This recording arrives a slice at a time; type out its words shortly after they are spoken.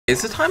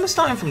Is the timer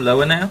starting from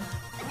lower now?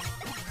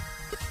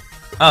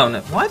 Oh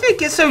no, why did it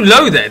get so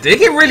low there? Did it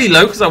get really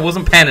low because I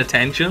wasn't paying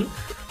attention?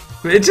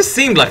 It just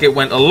seemed like it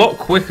went a lot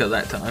quicker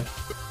that time.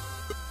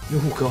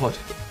 Oh god.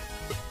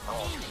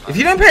 If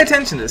you don't pay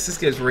attention to this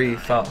goes really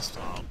fast.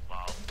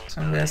 That's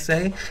what I'm gonna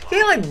say.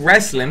 He like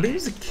wrestling, but he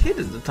was a kid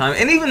at the time.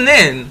 And even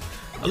then,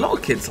 a lot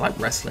of kids like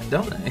wrestling,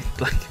 don't they?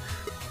 Like,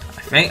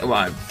 I think, well,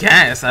 I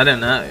guess, I don't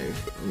know.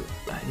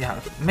 Yeah,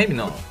 maybe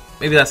not.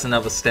 Maybe that's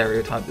another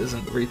stereotype that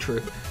isn't really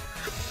true.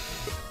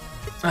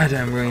 I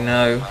don't really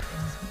know.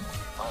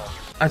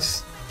 I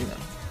just, you know,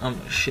 I'm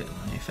not shitting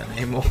on anything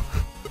anymore.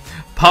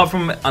 Apart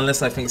from,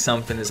 unless I think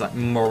something is like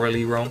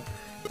morally wrong,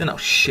 then I'll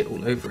shit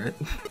all over it.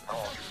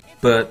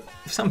 But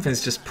if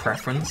something's just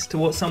preference to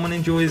what someone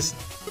enjoys,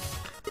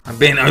 I'm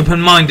being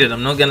open-minded.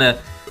 I'm not gonna,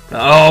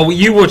 oh, what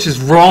you watch is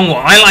wrong,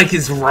 what I like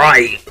is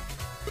right.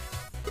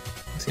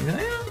 So,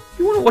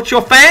 you wanna watch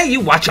your thing? You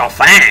watch your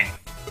thing.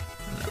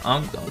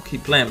 I'm gonna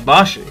keep playing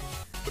Boshy.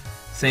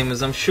 Same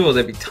as I'm sure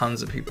there'd be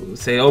tons of people who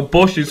say, oh,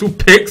 Boshy's all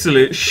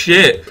pixelated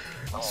shit.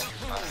 It's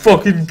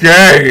fucking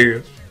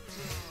gay.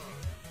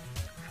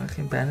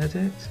 Fucking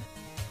Benedict?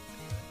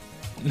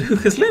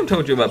 Lucas Lim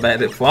told you about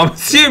Benedict before. I'm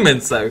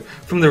assuming so,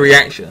 from the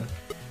reaction.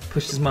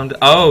 Pushed his mum to...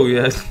 Oh,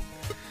 yes.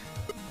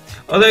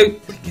 Although,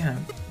 yeah,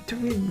 do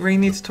we really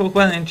need to talk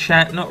about it in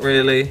chat? Not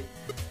really.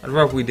 I'd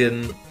rather we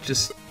didn't,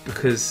 just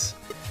because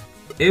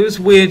it was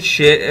weird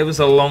shit. It was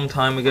a long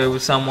time ago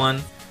with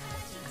someone.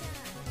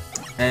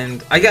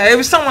 And it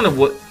was someone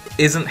that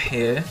isn't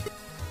here.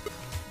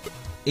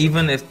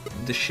 Even if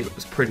the shit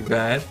was pretty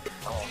bad.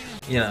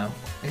 You know,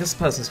 I guess the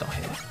person's not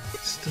here.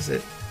 Just does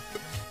it...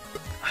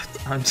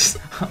 I'm just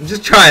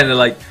trying to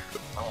like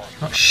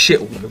not shit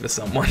all over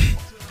someone,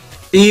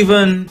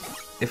 even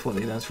if what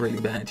they done's really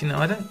bad. You know,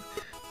 I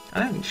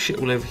don't shit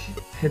all over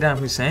Hidam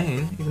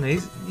Hussein, even though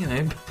he's, you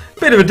know, a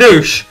bit of a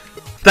douche.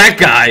 That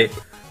guy,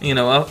 you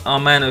know, our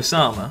man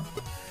Osama,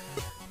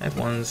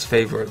 everyone's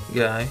favorite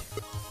guy.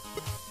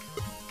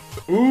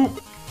 Ooh,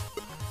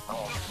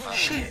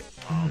 shit.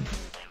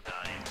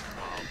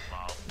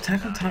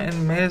 Attack on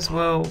Titan may as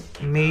well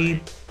me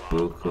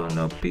Buko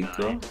no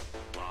Pico.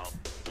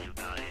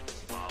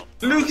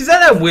 Luke, is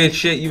that weird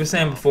shit you were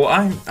saying before?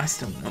 I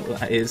still don't know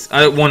what that is.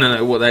 I don't want to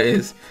know what that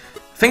is.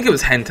 I think it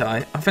was hentai.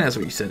 I think that's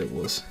what you said it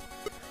was.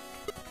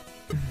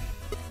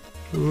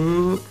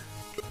 Ooh.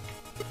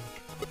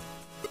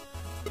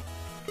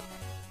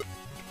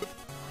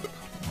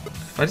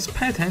 If I just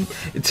pay attention...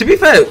 To be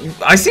fair,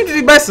 I seem to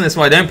do best in this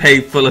one. I don't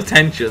pay full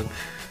attention.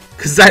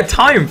 Because that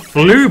time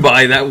flew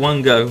by that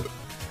one go.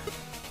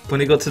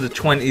 When it got to the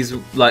 20s,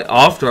 like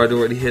after I'd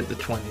already hit the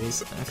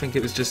 20s. I think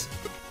it was just...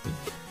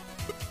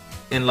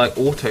 in like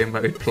auto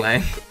mode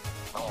playing.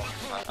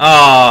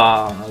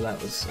 Ah, oh,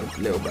 that was a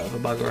little bit of a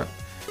bugger up.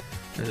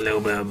 A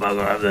little bit of a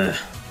bugger up there.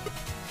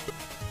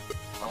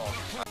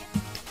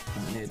 I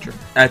need a drink.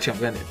 Actually, I'm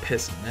going to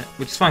piss in a minute,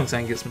 which is fine because I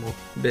can get some more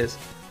beers.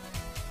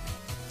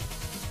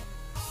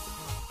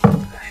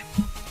 Okay.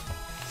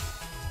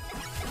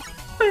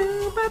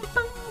 Oh,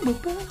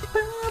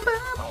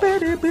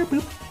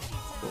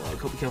 I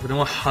gotta be careful. I don't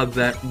want to hug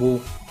that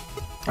wall.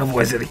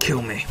 Otherwise, it'll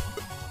kill me.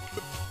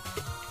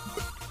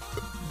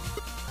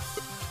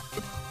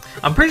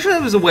 I'm pretty sure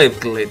there was a way of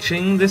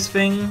glitching this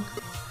thing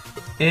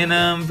in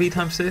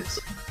V-Time6.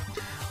 I'm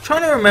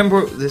trying to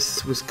remember what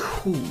this was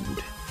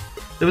called.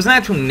 There was an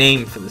actual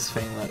name for this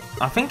thing. Like,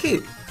 I think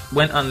it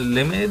went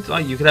unlimited.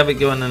 Like, you could have it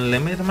go an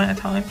unlimited amount of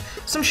time.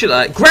 Some shit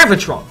like that.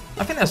 Gravitron!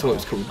 I think that's what it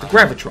was called. The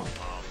Gravitron.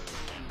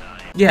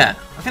 Yeah,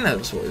 I think that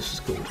was what it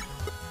was called.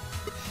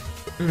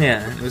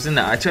 Yeah, it was in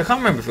that. Actually, I can't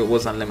remember if it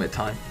was unlimited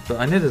time. But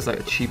I know there's like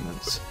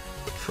achievements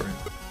for it.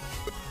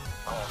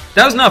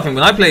 That was nothing.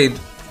 When I played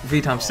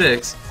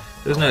V-Time6,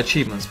 there was no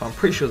achievements, but I'm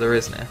pretty sure there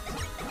is now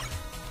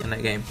in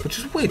that game. Which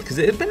is weird, because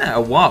it had been out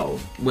a while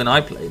when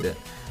I played it.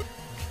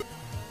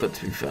 But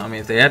to be fair, I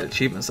mean, if they add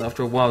achievements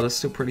after a while, that's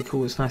still pretty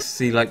cool. It's nice to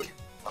see, like,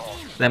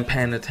 them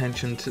paying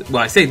attention to...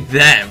 Well, I say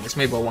them, it's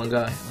made by one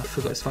guy. I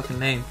forgot his fucking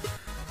name.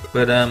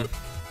 But,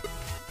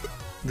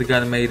 the guy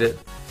that made it...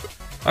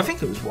 I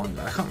think it was one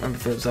guy. I can't remember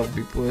if it was other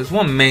people. It was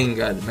one main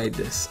guy that made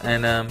this.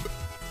 And, I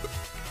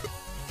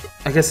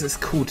guess it's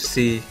cool to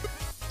see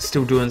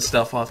still doing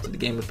stuff after the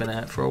game had been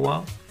out for a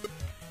while.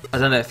 I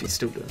don't know if he's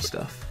still doing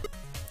stuff.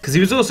 Because he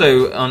was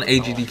also on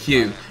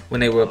AGDQ when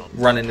they were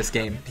running this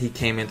game. He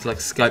came into like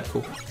a Skype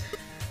call.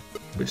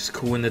 Which is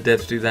cool when the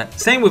devs do that.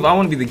 Same with I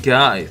Want to Be the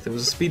Guy. There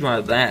was a speedrun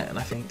of that, and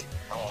I think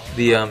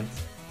the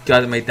guy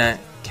that made that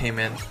came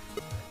in.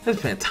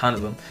 There's been a ton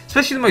of them.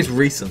 Especially the most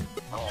recent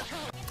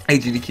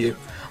AGDQ.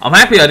 I'm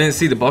happy I didn't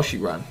see the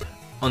Boshy run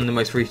on the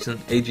most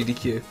recent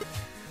AGDQ.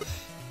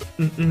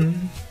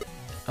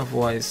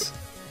 Otherwise,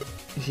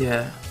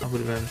 yeah, I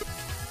would have been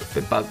a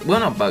bit bugged. Well,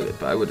 not bugged,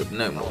 but I would have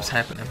known what was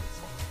happening.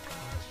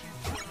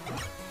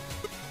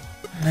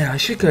 Yeah, I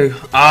should go.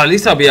 At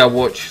least I'll be able to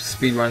watch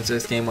speedruns of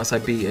this game once I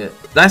beat it.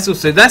 That's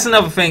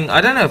another thing. I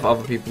don't know if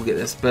other people get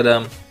this, but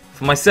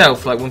for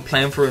myself, like when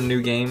playing for a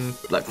new game,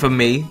 like for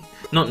me,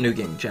 not new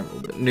game in general,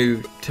 but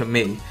new to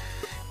me,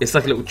 it's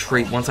like a little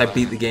treat. Once I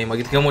beat the game, I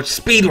get to go and watch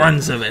speed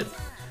runs of it.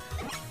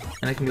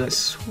 And I can be like,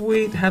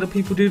 sweet, how do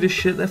people do this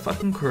shit? They're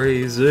fucking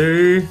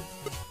crazy.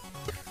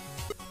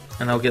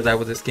 And I'll get that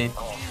with this game.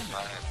 Oh,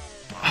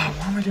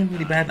 why am I doing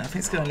really bad now? I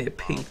think it's only a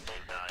P.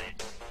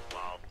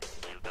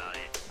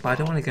 But I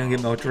don't want to go and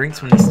get more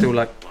drinks when there's still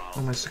like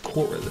almost a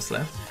quarter of this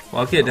left.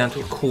 Well, I'll get it down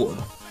to a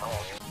quarter.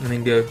 And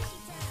then go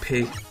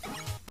P.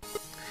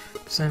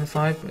 Persona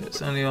 5, but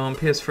it's only on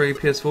PS3,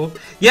 PS4.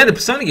 Yeah, the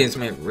Persona games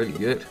made it really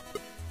good.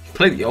 If you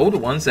play the older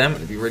ones, they're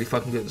going to be really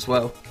fucking good as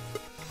well.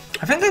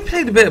 I think I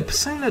played a bit of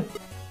Persona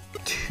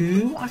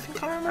 2, I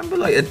think I remember,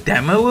 like a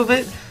demo of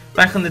it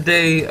back in the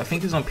day. I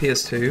think it was on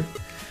PS2.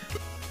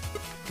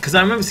 Because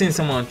I remember seeing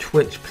someone on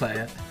Twitch play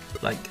it,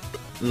 like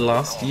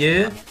last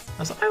year. I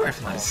was like, I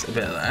recognise a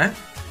bit of that.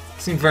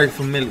 It seemed very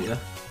familiar.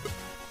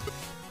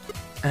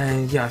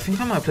 And yeah, I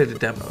think I might have played a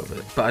demo of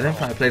it, but I don't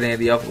think I played any of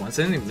the other ones.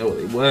 I didn't even know what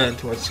they were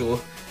until I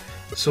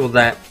saw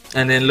that,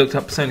 and then looked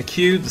up Persona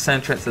Q. The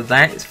soundtrack to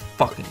that is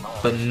fucking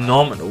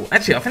phenomenal.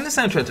 Actually, I think the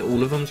soundtrack to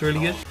all of them is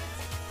really good,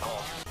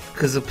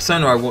 because the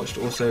Persona I watched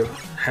also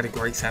had a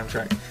great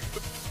soundtrack.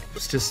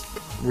 It's just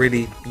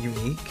really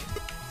unique.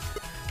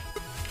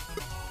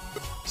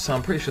 So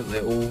I'm pretty sure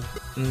they're all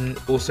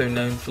also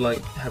known for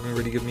like having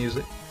really good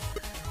music.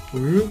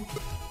 Woo.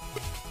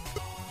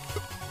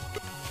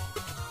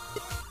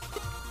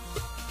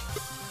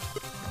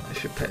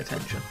 Should pay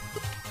attention.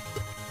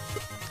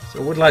 So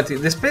I would like to.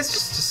 This bit's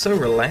just so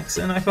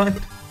relaxing, I find.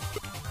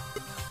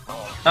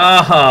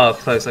 Ah,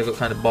 close. I got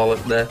kind of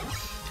bollocked there.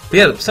 But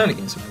yeah, the Persona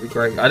games are really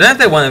great. I don't know if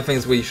they're one of the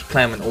things where you should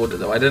play them in order,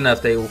 though. I don't know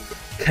if they all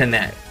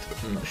connect.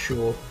 I'm not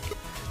sure.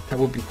 That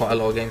would be quite a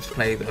lot of games to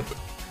play, though.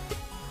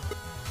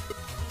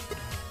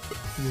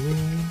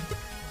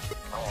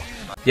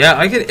 Yeah,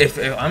 I could. If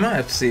I might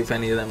have to see if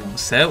any of them are on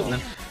sale then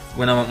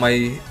when I'm at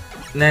my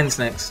NAN's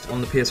next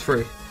on the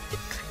PS3.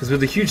 Because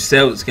with the huge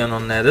sale that's going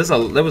on there, there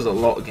was a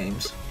lot of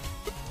games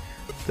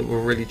that were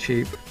really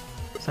cheap.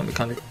 So that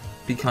would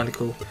be kind of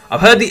cool.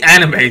 I've heard the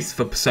animes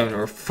for Persona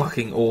are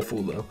fucking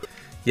awful though.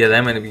 Yeah,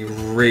 they're meant to be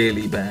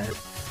really bad.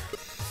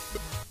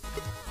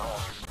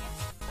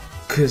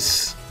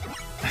 Because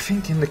I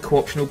think in the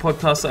co-optional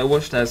podcast that I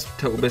watched, as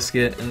Total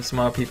Biscuit and some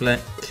other people,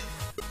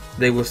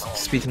 they were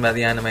speaking about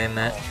the anime and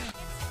that.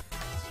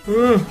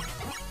 I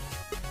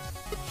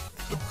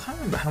can't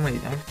remember how many.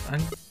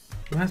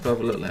 We'll have to have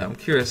a look later. I'm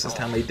curious as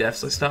to how many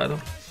deaths I started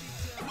on.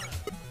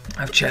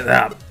 I'll check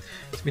that out.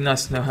 It'd be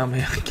nice to know how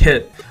many I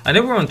get. I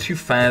know we're on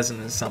 2,000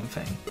 and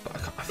something, but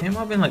I think it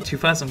might have been like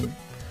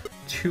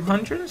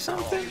 2,200 or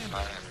something.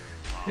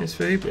 It's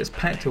free, but it's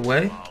packed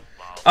away.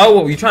 Oh,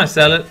 what were you trying to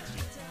sell it?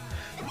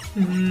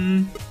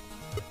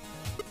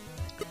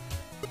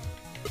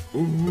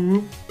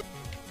 Ooh.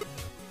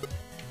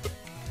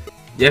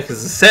 Yeah,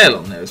 because the sale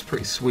on there is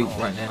pretty sweet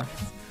right now.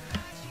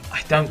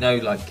 I don't know,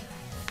 like.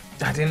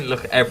 I didn't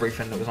look at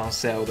everything that was on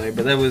sale though,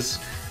 but there was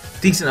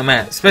a decent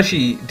amount,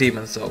 especially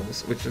Demon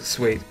Souls, which looks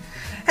sweet.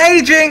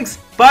 Hey Jinx!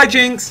 Bye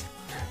Jinx!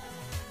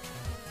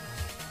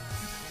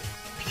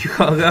 You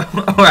gotta go.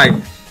 Alright.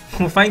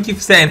 Well, thank you for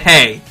saying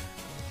hey.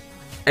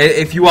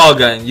 If you are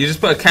going, you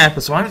just put a camper,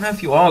 so I don't know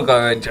if you are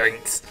going,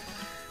 Jinx.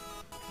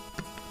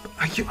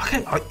 Are you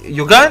okay?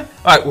 You're going?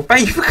 Alright, well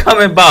thank you for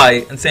coming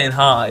by and saying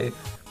hi.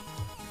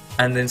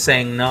 And then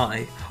saying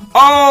nigh.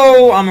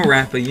 Oh, I'm a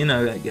rapper, you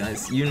know that,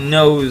 guys. You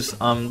knows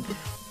I'm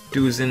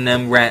doing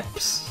them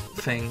raps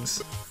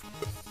things.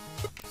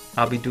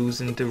 I'll be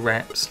doing the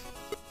raps.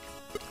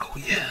 Oh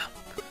yeah.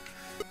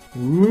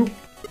 Whoop.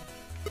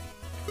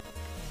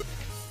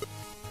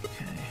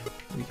 Okay,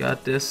 we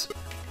got this.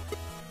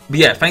 But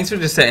yeah, thanks for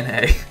just saying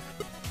hey.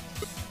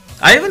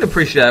 I even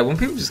appreciate it when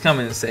people just come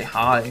in and say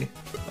hi.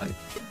 Like,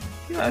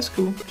 yeah, that's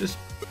cool. Just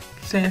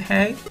saying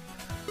hey.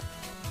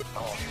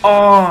 Oh,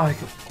 I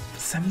got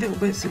some little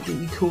bits that get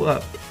you caught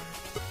up.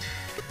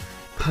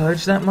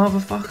 Purge that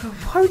motherfucker?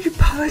 Why would you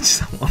purge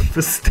someone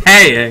for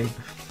staying?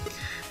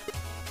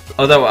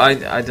 Although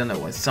I don't know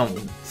why someone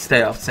would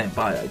stay after saying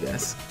bye, I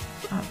guess.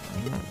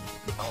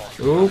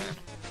 Oh,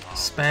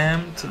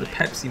 spam to the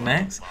Pepsi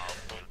Max.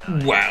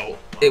 Wow,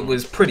 it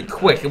was pretty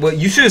quick. Well,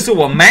 you should have saw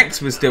what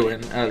Max was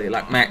doing earlier,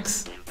 like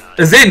Max,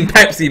 as in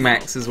Pepsi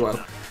Max as well.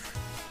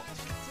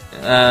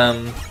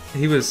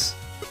 He was,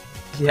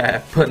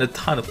 yeah, putting a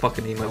ton of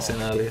fucking emotes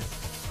in earlier.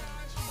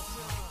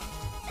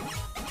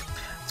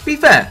 To be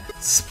fair,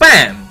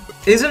 spam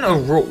isn't a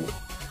rule,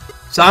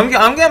 so I'm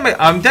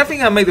definitely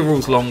gonna make the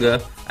rules longer,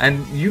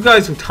 and you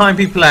guys will time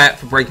people out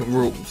for breaking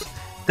rules.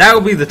 That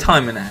will be the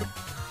timing out,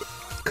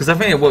 because I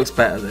think it works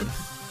better then.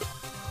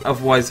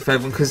 Otherwise, if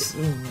everyone, because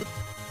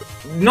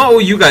not all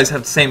you guys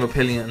have the same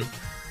opinion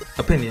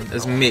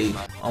as me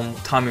on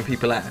timing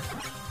people out,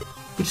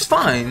 which is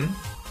fine,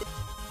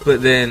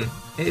 but then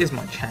it is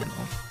my channel,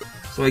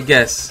 so I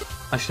guess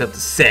I should have to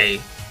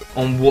say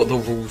on what the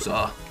rules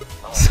are.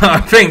 So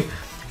I think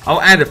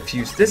I'll add a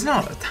few. There's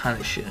not a ton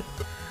of shit.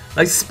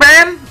 Like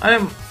spam,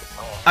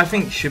 I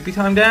think should be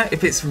timed out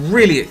if it's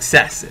really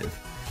excessive.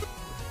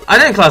 I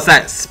don't class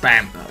that as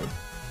spam though.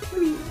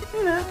 Maybe,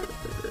 you know,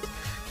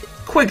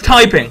 quick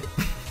typing.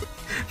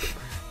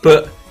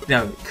 But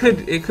no,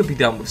 it could be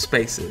done with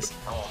spaces.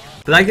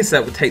 But I guess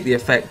that would take the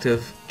effect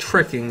of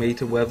tricking me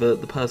to whether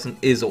the person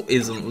is or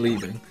isn't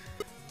leaving.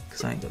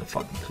 Because I ain't got a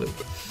fucking clue.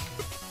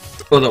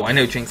 Although I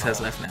know Jinx has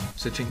left now,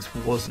 so Jinx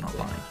was not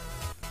lying.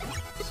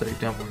 So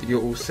don't worry,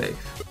 you're all safe.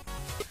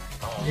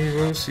 New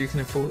rules so you can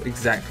enforce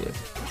exactly.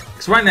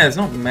 Because right now there's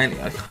not many.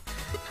 I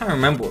can't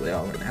remember what they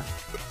are right now.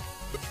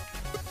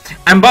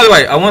 And by the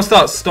way, I want to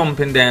start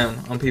stomping down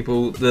on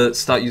people that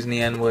start using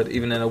the N-word,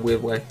 even in a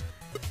weird way.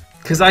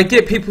 Because I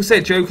get people say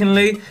it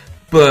jokingly,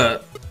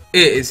 but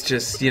it is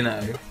just, you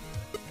know,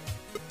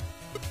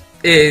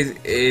 it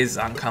is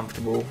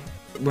uncomfortable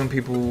when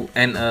people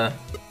enter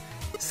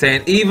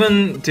saying,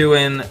 even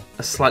doing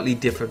a slightly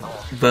different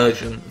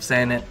version of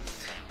saying it.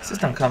 It's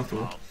just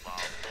uncomfortable.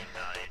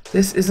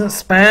 This isn't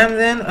spam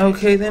then?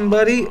 Okay then,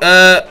 buddy.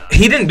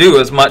 He didn't do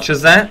as much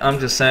as that, I'm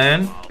just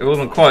saying. It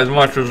wasn't quite as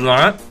much as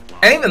that.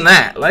 And even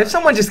that, like if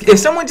someone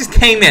just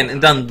came in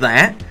and done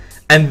that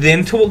and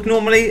then talked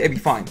normally, it'd be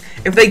fine.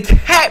 If they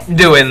kept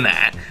doing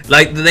that,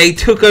 like they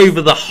took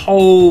over the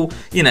whole,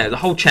 you know, the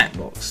whole chat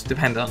box,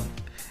 depends on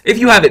if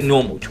you have it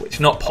normal Twitch,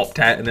 not popped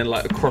out and then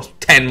like across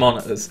 10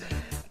 monitors,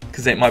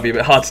 because it might be a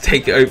bit hard to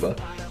take it over.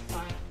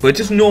 But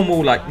just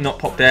normal, like not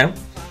popped out.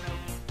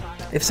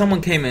 If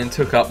someone came in and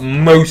took up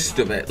most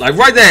of it, like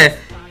right there,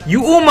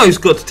 you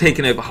almost got to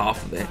taking over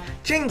half of it.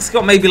 Jinx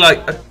got maybe like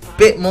a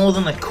bit more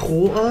than a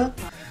quarter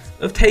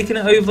of taking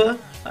it over.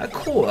 Like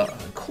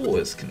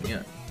quarters can, you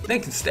know, they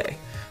can stay.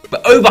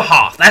 But over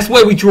half, that's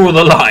where we draw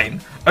the line.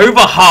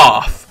 Over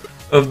half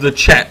of the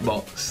chat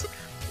box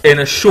in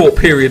a short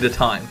period of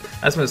time.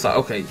 That's when it's like,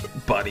 okay,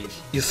 buddy,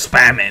 you're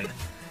spamming.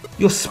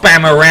 You're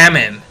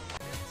spammer-ramming.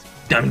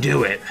 Don't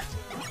do it.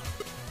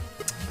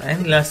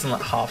 Any less than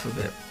like half of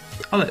it,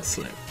 I'll let it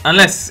slip.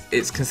 Unless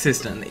it's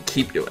consistent and they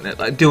keep doing it.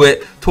 Like, do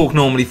it, talk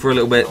normally for a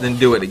little bit, then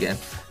do it again.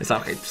 It's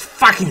like, okay,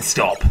 fucking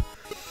stop.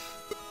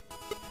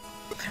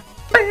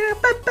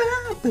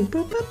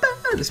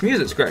 This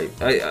music's great.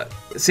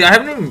 See, I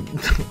haven't even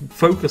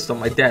focused on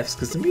my deaths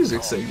because the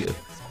music's so good.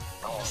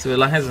 So it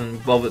like,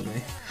 hasn't bothered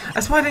me.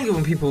 That's why I don't get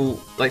when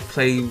people like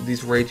play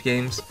these rage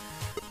games,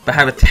 but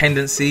have a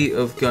tendency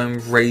of going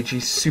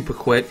ragey super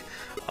quick.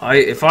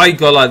 If I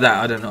go like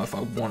that, I don't know if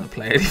I want to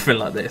play anything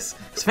like this.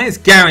 Because I think it's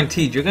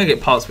guaranteed you're going to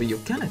get parts where you're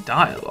going to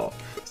die a lot.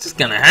 It's just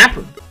going to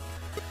happen.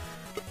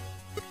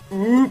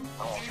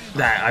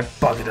 That, I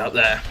bugged it up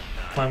there.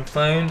 My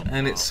phone,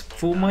 and it's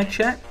for my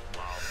chat.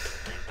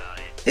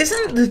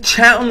 Isn't the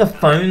chat on the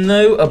phone,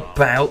 though,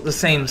 about the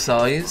same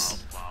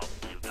size?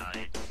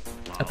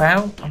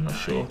 About? I'm not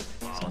sure.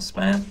 It's not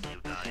spam.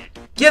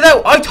 Yeah,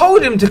 no, I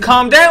told him to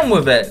calm down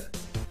with it.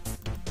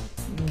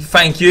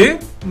 Thank you,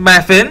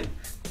 Muffin.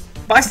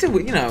 But I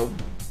still, you know,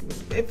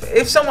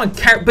 if someone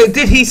but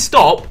did he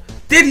stop?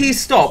 Did he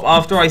stop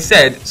after I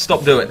said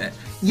stop doing it?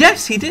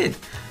 Yes, he did.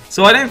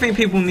 So I don't think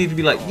people need to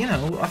be like, you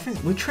know, I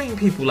think we're treating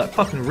people like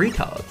fucking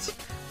retards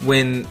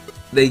when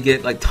they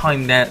get like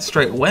timed out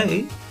straight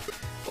away.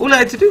 All I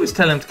had to do was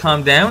tell him to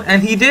calm down,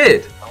 and he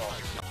did.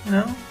 You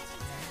know,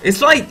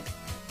 it's like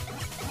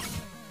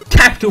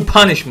capital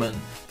punishment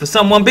for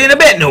someone being a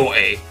bit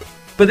naughty,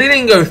 but they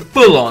didn't go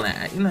full on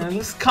it. You know,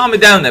 let's calm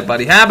it down there,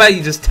 buddy. How about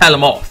you just tell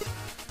them off?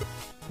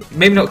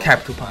 Maybe not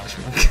capital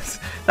punishment, because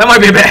that might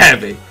be a bit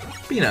heavy.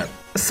 But, you know,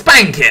 a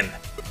spanking.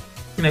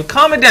 You know,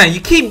 calm it down. You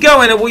keep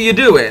going at what you're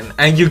doing,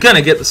 and you're going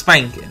to get the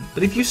spanking.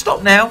 But if you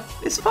stop now,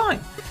 it's fine.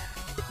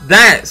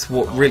 That's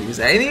what really is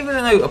that. And even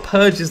though a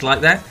purge is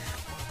like that,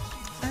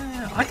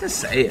 I can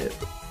say it.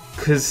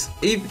 Because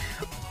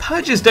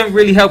purges don't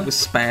really help with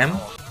spam.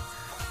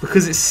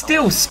 Because it's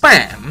still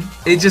spam.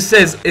 It just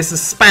says it's a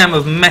spam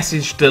of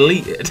message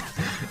deleted.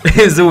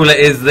 Is all it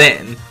is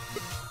then.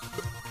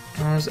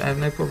 I have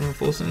no problem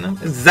enforcing them.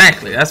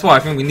 Exactly. That's why I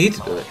think we need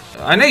to do it.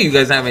 I know you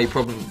guys don't have any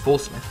problem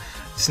enforcing them.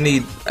 Just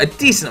need a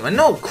decent amount,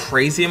 not a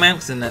crazy amount,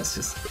 because then that's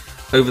just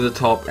over the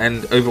top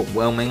and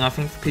overwhelming, I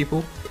think, for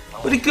people.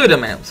 But a good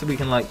amount, so we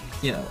can, like,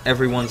 you know,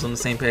 everyone's on the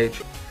same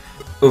page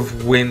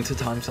of when to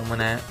time someone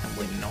out and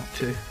when not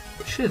to.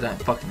 We should have done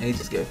it fucking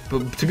ages ago.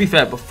 But to be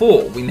fair,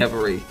 before we never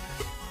really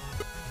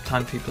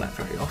timed people out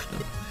very often.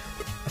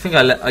 I think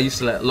I used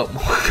to let a lot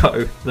more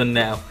go than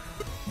now.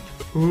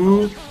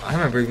 Ooh, I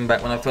remember even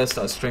back when I first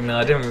started streaming,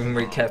 I didn't even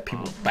really care if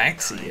people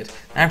backseated.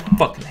 I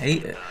fucking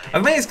hate it.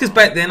 I think it's because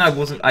back then I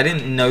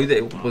didn't know that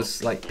it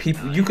was like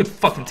people, you could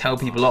fucking tell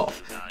people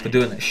off for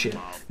doing that shit.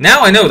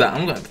 Now I know that,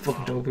 I'm gonna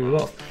fucking tell people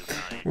off.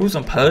 Rules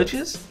on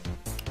purges?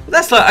 Well,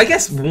 that's like, I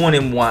guess 1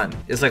 in 1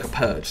 is like a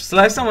purge. So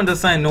like if someone does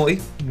something naughty,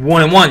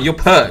 1 in 1, you're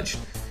purged.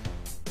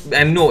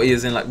 And naughty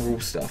is in like rule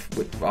stuff,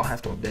 which I'll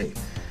have to update.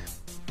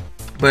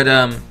 But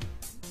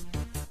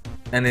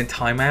and then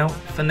timeout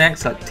for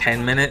next like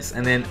 10 minutes,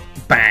 and then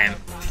bam.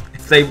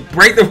 If they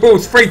break the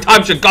rules 3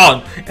 times, you're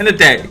gone in a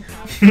day.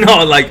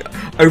 Not like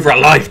over a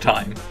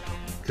lifetime.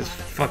 Because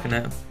fucking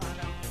hell.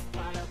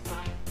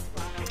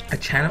 A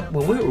channel?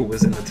 Well, we're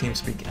always in the team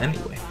speak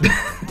anyway.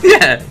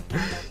 Yeah.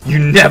 You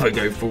never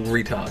go full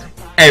retard.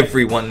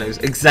 Everyone knows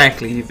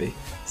exactly, Evie.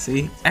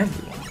 See?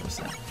 Everyone knows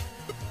that.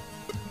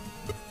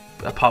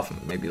 apart from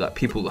maybe like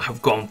people that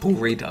have gone full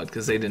retard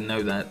because they didn't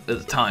know that at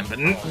the time, but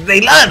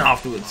they learn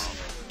afterwards.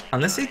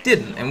 Unless they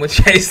didn't, in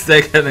which case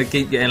they're gonna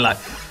keep getting like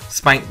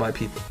spanked by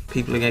people.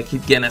 People are gonna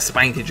keep getting a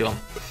spankage on.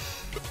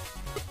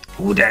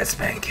 Ooh, that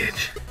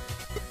spankage.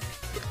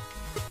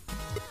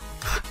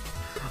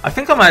 I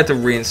think I might have to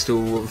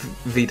reinstall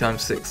V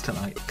times 6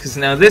 tonight, because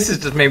now this has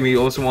just made me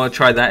also want to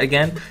try that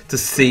again to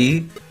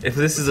see if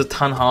this is a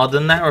ton harder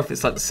than that or if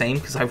it's like the same,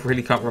 because I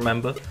really can't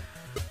remember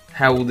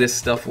how all this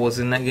stuff was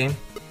in that game.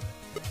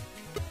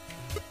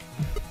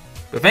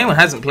 But if anyone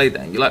hasn't played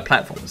that and you like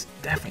platforms,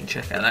 definitely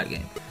check out that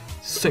game.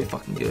 It's so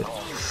fucking good.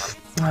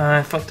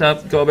 I fucked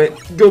up, got a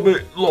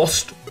bit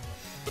lost.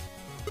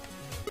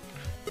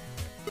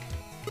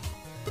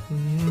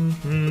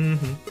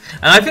 And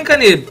I think I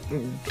need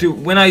to do,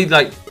 when I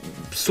like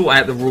sort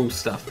out the rules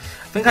stuff,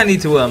 I think I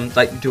need to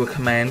like do a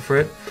command for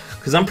it,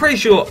 because I'm pretty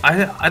sure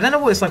I don't know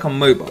what it's like on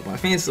mobile, but I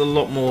think it's a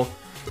lot more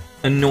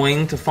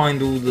annoying to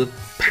find all the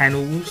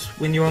panels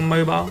when you're on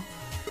mobile.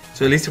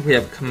 So at least if we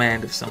have a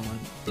command, if someone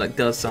like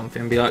does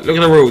something, be like, look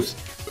at the rules,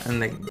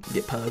 and they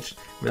get purged.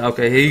 Be like,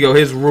 okay, here you go,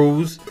 here's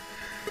rules.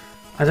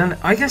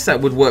 I guess that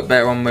would work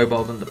better on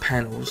mobile than the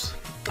panels.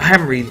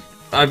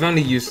 I've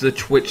only used the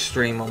Twitch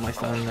stream on my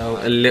phone though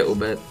a little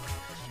bit,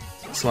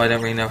 so I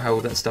don't really know how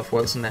all that stuff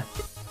works in there.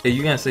 Are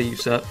you gonna say you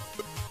suck?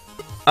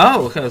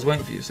 Oh, okay, I was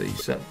waiting for you to say you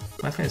suck.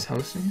 Maffin is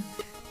hosting you?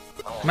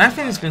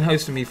 Maffin has been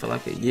hosting me for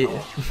like a year.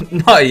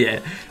 Not a year,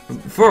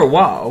 for a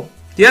while.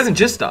 He hasn't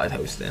just started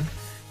hosting.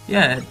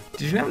 Yeah,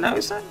 did you ever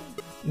notice that?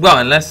 Well,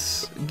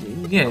 unless,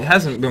 yeah, it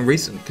hasn't been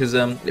recent, because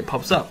it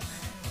pops up,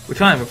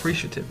 which I am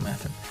appreciative,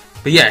 Maffin.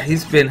 But yeah,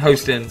 he's been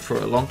hosting for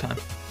a long time.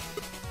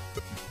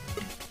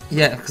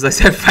 Yeah, because I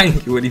said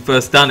thank you when he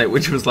first done it,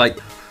 which was like,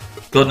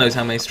 God knows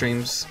how many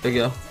streams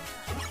ago.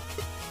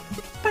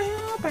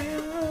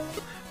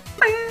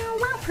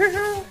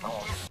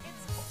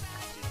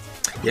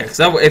 Yeah, because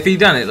if he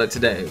done it like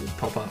today, it would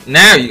pop up.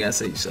 Now you're gonna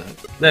say you suck.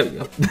 There we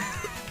go.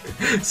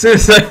 so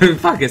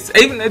fuck it.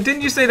 Even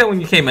didn't you say that when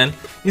you came in?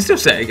 You still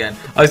say it again.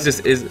 I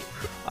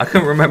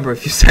couldn't remember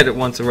if you said it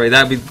once already.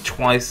 That'd be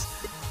twice.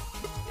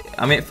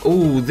 I mean,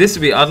 this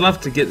would be. I'd love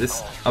to get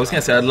this. I was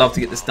gonna say I'd love to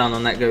get this done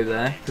on that go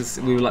there, because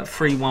we were like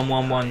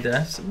 3-1-1-1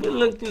 deaths. It would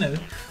look, you know,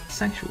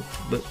 sexual,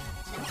 but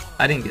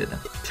I didn't get that.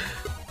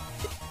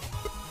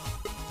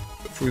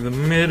 Through the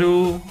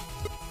middle.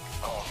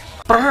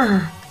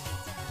 Brr.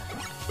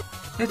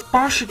 It's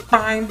Boshy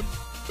time.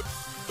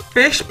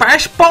 Bish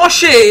bash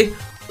Boshy.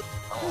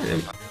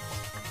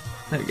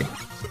 There we go.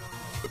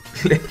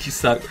 You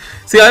suck.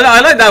 See,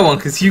 I like that one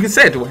because you can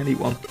say it to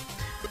anyone.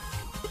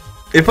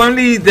 If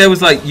only there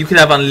was like, you could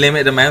have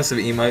unlimited amounts of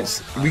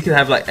emotes. We could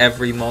have like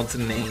every mod's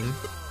name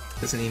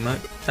as an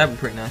emote. That'd be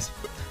pretty nice.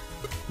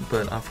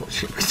 But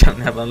unfortunately we don't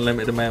have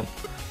unlimited amount.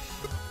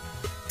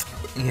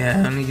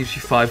 Yeah, only gives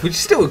you 5, which is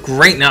still a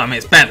great number. I mean,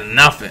 it's better than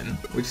nothing,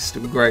 which is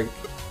still great.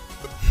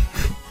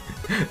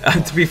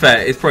 To be fair,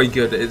 it's probably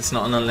good that it's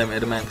not an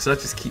unlimited amount, because I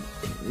just keep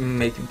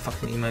making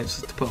fucking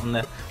emotes to put on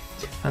there.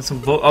 And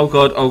some oh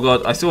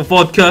god, I saw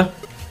vodka.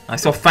 I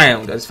saw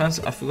found. I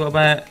forgot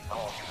about it.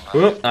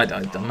 Whoop, I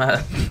done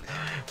that.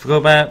 Forgot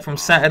about it from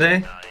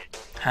Saturday.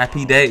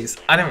 Happy days.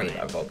 I don't really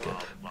like vodka,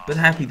 but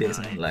happy days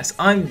nonetheless.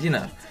 You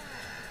know,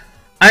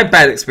 I had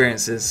bad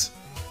experiences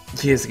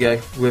years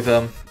ago with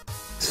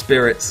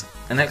spirits,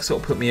 and that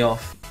sort of put me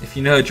off. If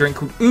you know a drink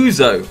called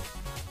Ouzo,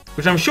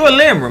 which I'm sure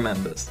Liam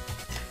remembers.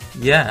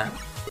 Yeah.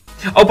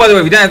 Oh, by the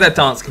way, we don't have that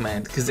dance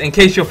command, because in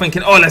case you're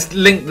thinking, oh, let's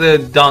link the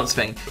dance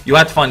thing, you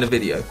had to find a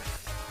video,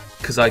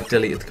 because I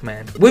deleted the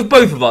command. With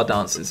both of our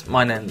dances,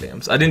 mine and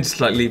Liam's. I didn't just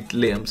like leave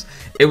Liam's.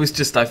 It was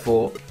just, I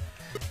thought,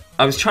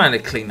 I was trying to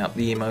clean up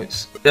the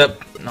emotes.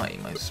 Not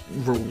emotes,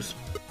 rules.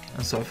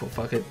 And so I thought,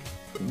 fuck it.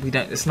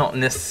 It's not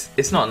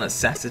a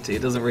necessity.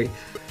 It doesn't really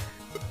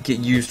get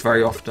used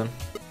very often.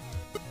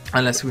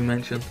 Unless we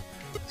mention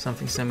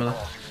something similar.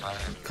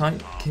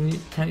 Can't you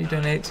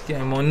donate to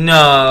get more?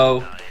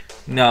 No,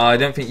 I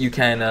don't think you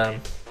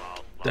can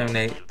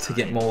donate to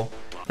get more.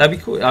 That'd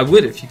be cool. I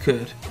would if you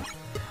could.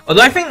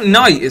 Although I think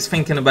Knight is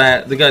thinking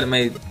about, the guy that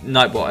made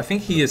Nightbot. I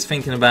think he is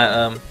thinking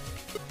about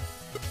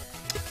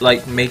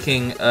like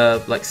making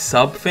a like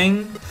sub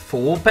thing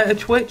for Better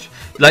Twitch.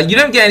 Like you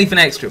don't get anything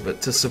extra,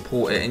 but to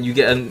support it, and you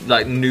get a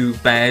like new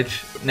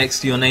badge next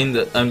to your name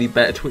that only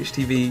Better Twitch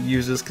TV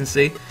users can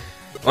see.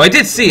 Well, I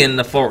did see in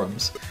the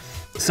forums.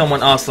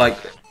 Someone asked like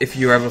if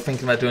you're ever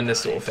thinking about doing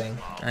this sort of thing,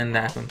 and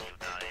that happened.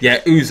 Yeah,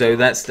 Ouzo,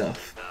 that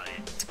stuff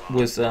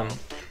was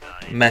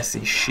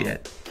messy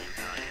shit.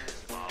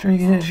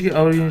 Drinking as you get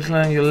older, you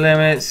learn your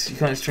limits. You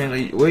can't stream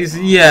like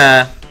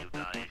yeah,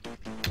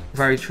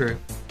 very true.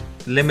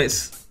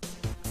 Limits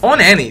on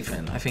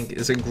anything, I think,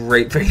 is a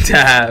great thing to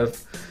have,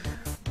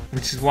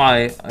 which is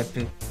why I've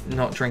been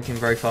not drinking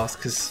very fast.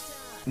 Because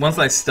once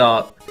I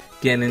start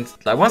getting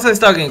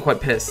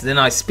quite pissed, then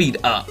I speed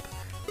up.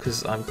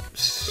 Because I'm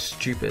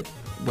stupid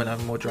when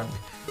I'm more drunk.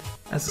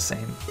 That's the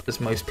same as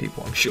most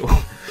people, I'm sure.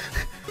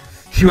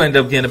 You end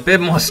up getting a bit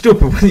more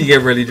stupid when you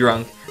get really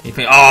drunk. And you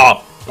think,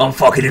 oh, I'm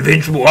fucking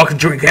invincible, I can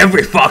drink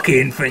every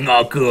fucking thing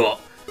I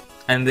got.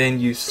 and then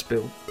you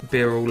spill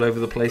beer all over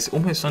the place,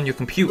 almost on your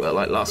computer,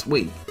 like last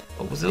week.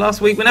 Or was it last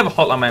week? Whenever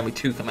Hotline Miami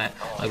 2 came out,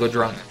 I got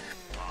drunk.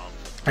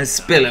 And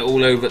spill it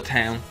all over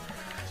town.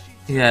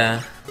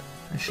 Yeah,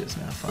 that shit's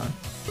now fun.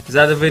 Is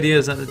that the video?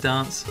 Is that the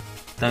dance?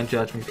 Don't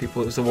judge me,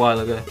 people. It was a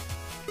while ago.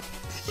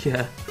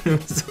 Yeah, it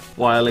was a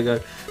while ago.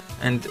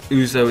 And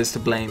Uzo is to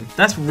blame.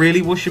 That's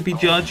really what should be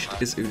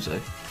judged, is Uzo.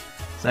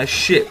 That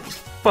shit was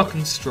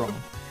fucking strong.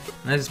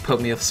 And that just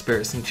put me off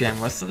spirits in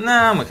general. I said,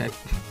 nah, I'm okay.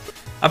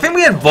 I think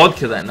we had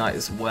vodka that night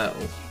as well,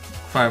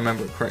 if I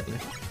remember it correctly.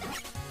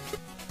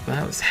 But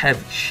that was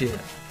heavy shit.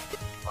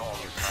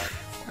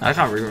 I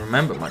can't really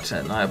remember much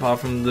that night, apart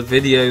from the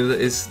video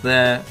that is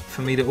there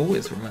for me to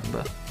always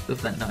remember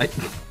of that night.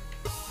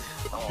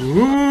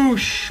 Ooh,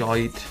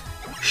 shite.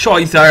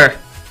 Shiter!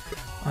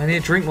 I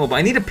need to drink more, but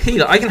I need to pee.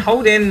 Like, I can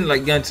hold in,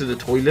 like, going to the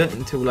toilet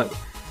until, like,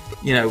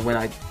 you know, when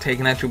I take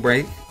an actual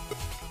break.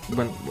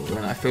 When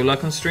I feel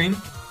like on stream.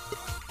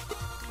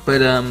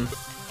 But, I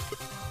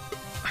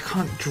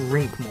can't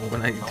drink more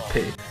when I need to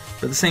pee.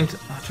 But at the same time,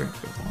 I'll drink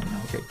a bit more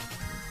now, okay.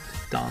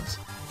 Dance.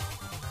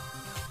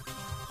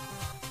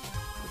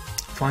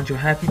 Find your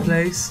happy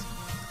place.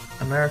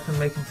 American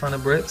making fun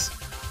of Brits.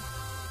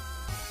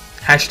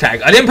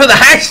 Hashtag. I didn't put the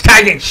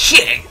hashtag in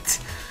shit!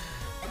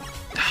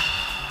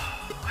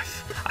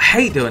 I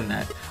hate doing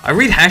that. I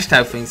read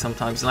hashtag things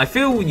sometimes and I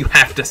feel you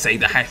have to say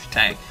the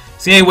hashtag.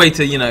 It's the only way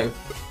to, you know,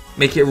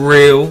 make it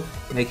real,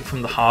 make it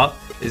from the heart,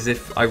 is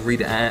if I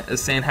read it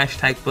as saying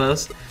hashtag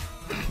first.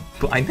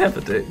 But I never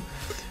do.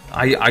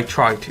 I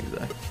try to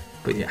though.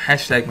 But yeah,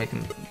 hashtag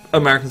making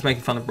Americans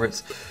making fun of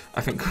Brits,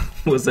 I think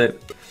was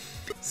it.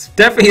 It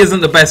definitely isn't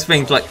the best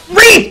thing to like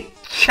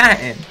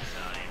re-chatting.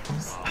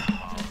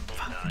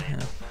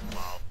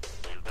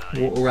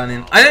 Water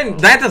running.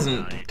 That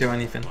doesn't do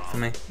anything for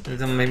me. It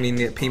doesn't make me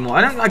need to pee more.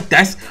 I don't like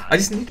that. I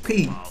just need to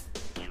pee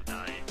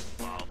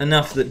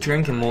enough that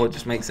drinking more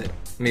just makes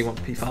me want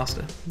to pee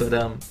faster. But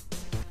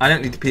I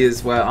don't need to pee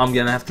as well. I'm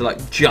gonna have to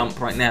like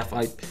jump right now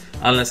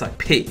unless I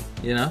pee,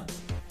 you know.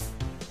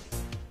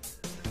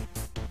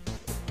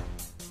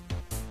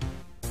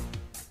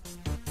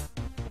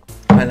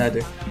 How did I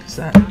do? What's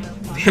that?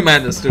 The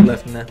amount that's still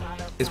left in there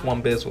is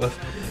one beer's worth.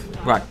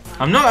 Right.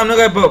 I'm not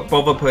gonna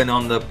bother putting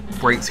on the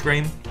break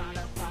screen.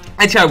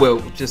 Actually, I will.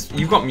 Just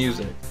you've got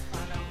music,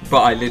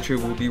 but I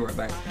literally will be right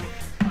back.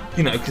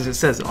 You know, because it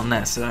says it on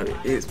there, so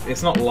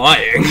it's not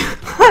lying.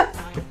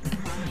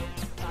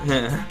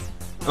 Yeah.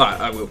 Alright,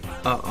 I will.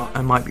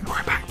 I might be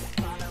right back.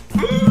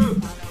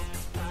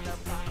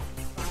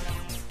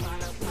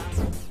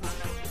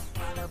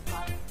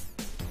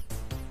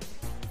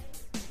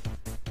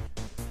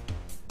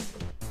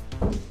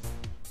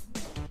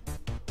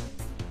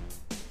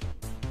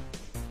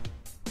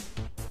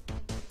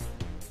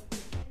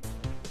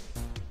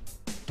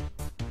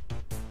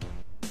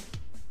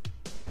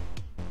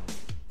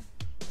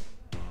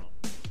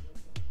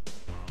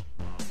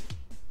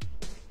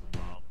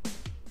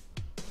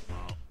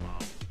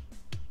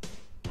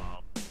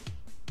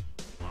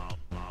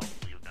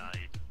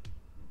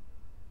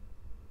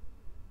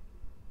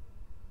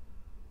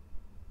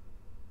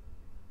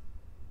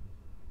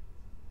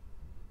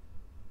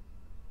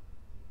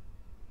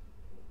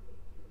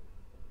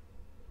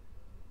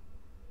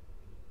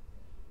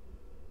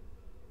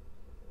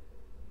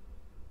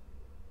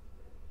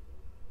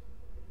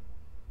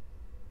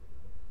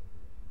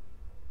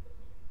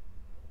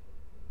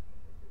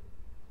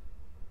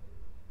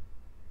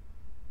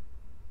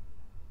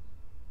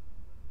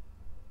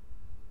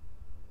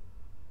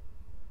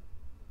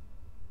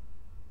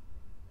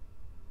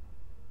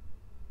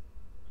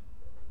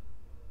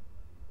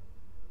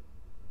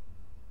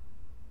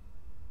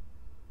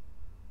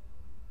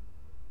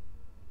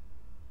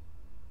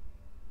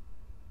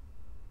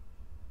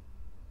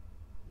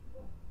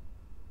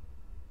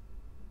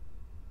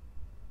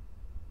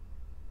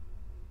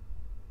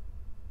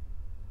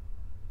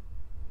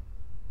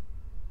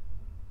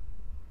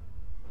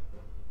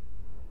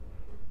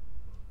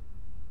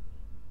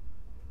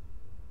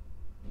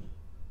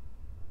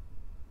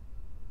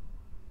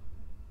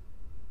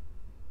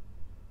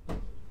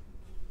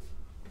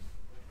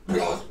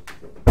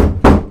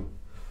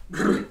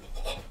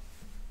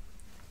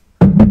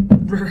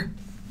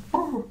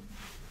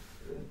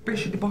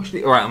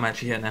 Boshy. Alright, I'm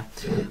actually here now.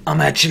 I'm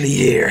actually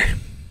here.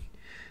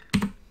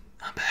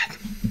 I'm back.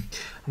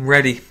 I'm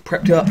ready.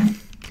 Prepped up.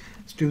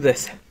 Let's do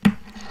this.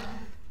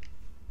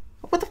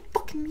 What the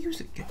fucking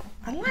music go?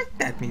 I like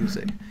that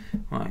music.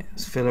 Right,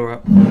 let's fill her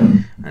up.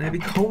 And it'll be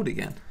cold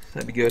again.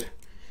 That'd be good.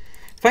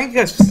 Thank you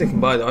guys for sticking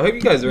by though. I hope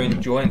you guys are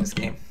enjoying this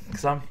game.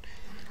 Because I'm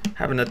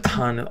having a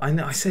ton of... I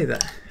know I say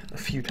that a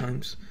few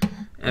times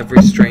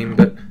every stream,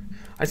 but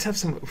I just have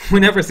some...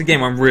 Whenever it's a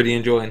game I'm really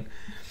enjoying.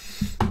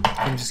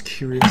 I'm just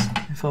curious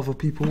if other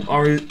people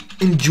are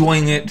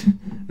enjoying it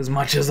as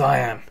much as I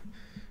am.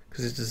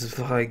 Because it is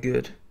very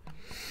good.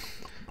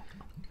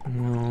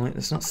 Alright,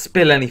 let's not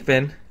spill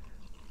anything.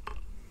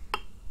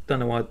 Don't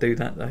know why I'd do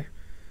that though.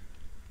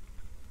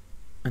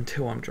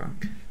 Until I'm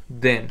drunk.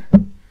 Then,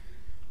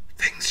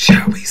 things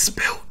shall be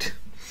spilt.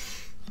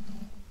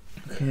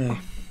 Okay.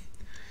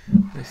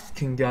 This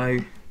can go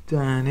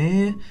down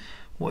here.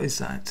 What is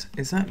that?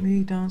 Is that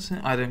me dancing?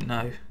 I don't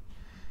know.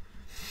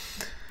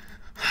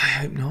 I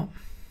hope not.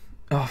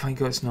 Oh, thank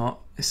God it's not.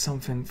 It's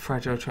something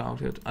fragile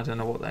childhood. I don't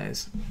know what that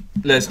is.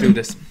 Let's do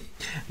this.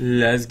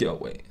 Let's go.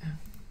 Wait.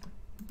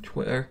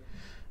 Twitter.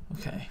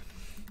 Okay.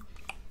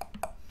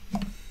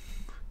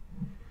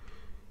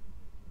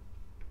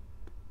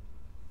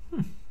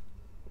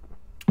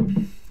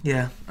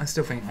 Yeah, I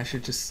still think I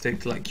should just stick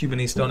to like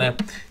Cubanista now.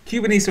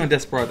 Cubanista and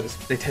Desperados,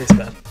 they taste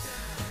bad.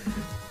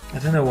 I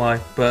don't know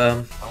why,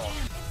 but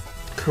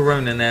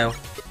Corona now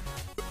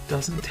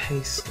doesn't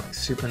taste like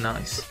super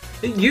nice.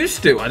 It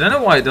used to. I don't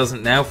know why it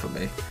doesn't now for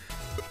me.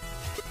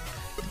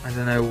 I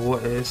don't know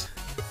what it is.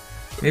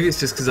 Maybe it's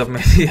just because I've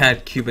maybe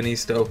had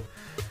Cubanista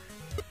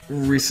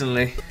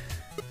recently.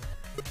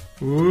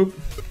 Whoop.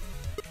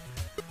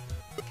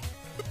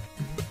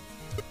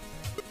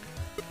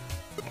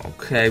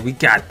 Okay, we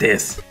got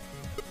this.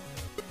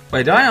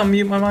 Wait, did I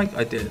unmute my mic?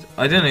 I did.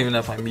 I don't even know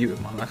if I muted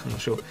my mic, I'm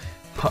not sure.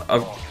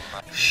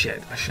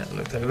 Shit, I shouldn't have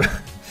looked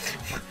over.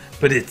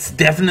 But it's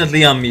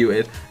definitely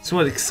unmuted. So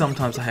like,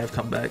 sometimes I have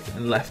come back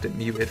and left it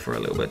muted for a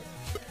little bit.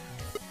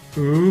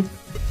 Ooh.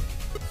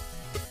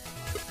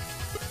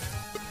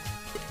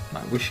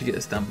 Right, we should get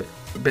this done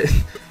bit.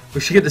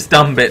 We should get this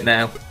done bit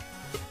now.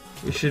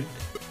 We should...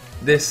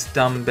 This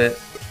done bit.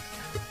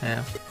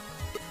 Yeah.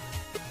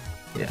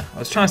 Yeah, I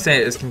was trying to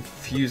say it as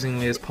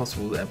confusingly as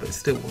possible there, but it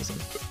still wasn't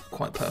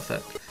quite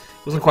perfect.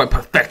 It wasn't quite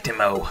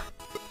perfectimo.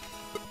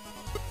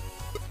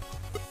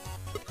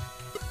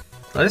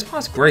 Like, this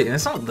part's great, and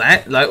it's not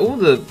that, like, all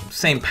the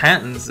same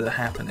patterns that are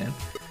happening.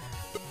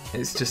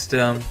 It's just,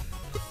 not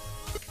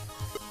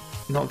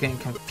getting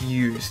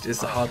confused is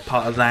the hard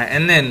part of that,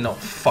 and then not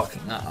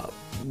fucking up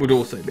would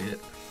also be it.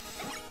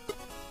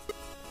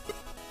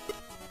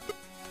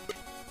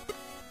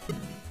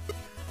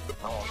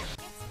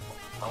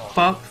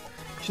 Fuck.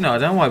 You know, I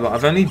don't know why, but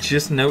I've only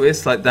just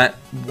noticed like that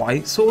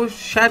white sort of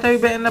shadow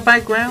bit in the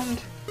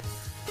background.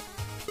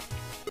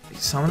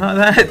 Something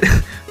like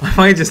that. I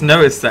only just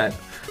noticed that.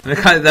 And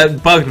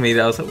that bugged me.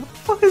 That I was like, what the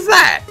fuck is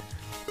that?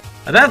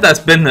 I don't know if that's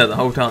been there the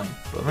whole time,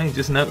 but I've only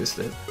just noticed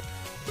it.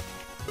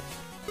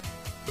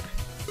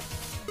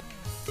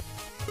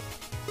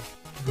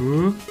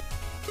 Ooh.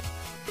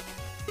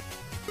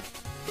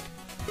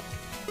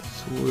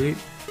 Sweet.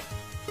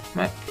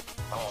 Mate.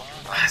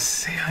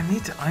 See,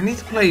 I need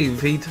to play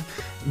V.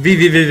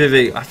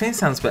 I think it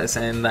sounds better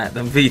saying that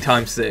than V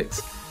times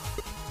 6.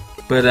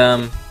 But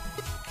I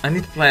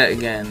need to play it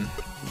again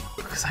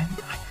because I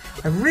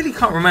really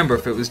can't remember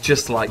if it was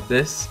just like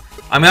this.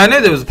 I mean, I know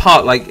there was a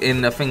part like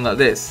in a thing like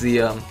this.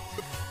 The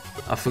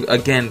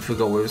again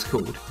forgot what it was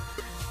called,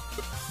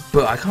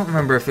 but I can't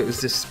remember if it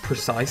was this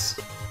precise.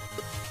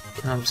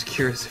 And I'm just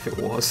curious if it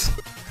was,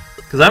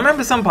 because I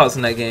remember some parts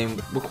in that game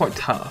were quite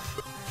tough.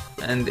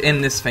 And in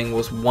this thing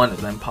was one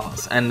of them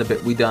parts, and the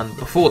bit we done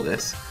before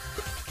this.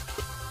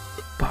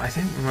 But I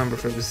don't remember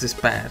if it was this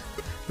bad.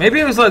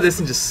 Maybe it was like this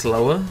and just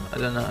slower. I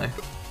don't know.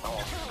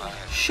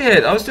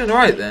 Shit, I was doing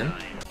alright then.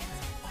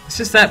 It's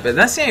just that bit.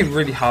 That's the only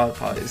really hard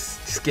part, is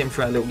just getting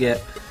through that little gap.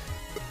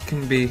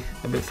 Can be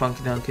a bit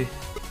funky dunky.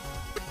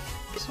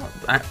 It's not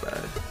that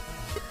bad.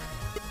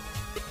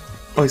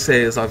 All I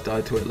say is I've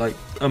died to it like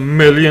a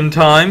million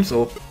times,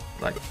 or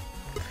like,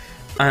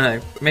 I don't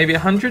know, maybe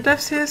 100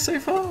 deaths here so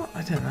far?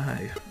 I don't know.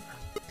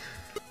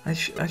 I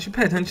should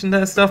pay attention to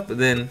that stuff, but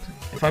then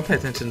if I pay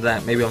attention to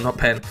that, maybe I'm not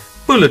paying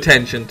full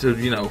attention to,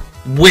 you know,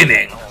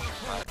 winning.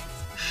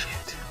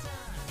 Shit.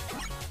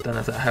 Don't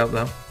know if that helped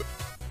though.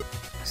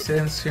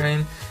 Setting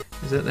screen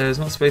is that there is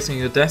not spacing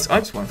your desk. I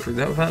just went through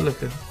that without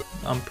looking.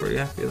 I'm pretty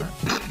happy with that.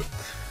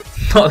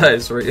 Not that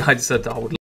it's really, I just had to hold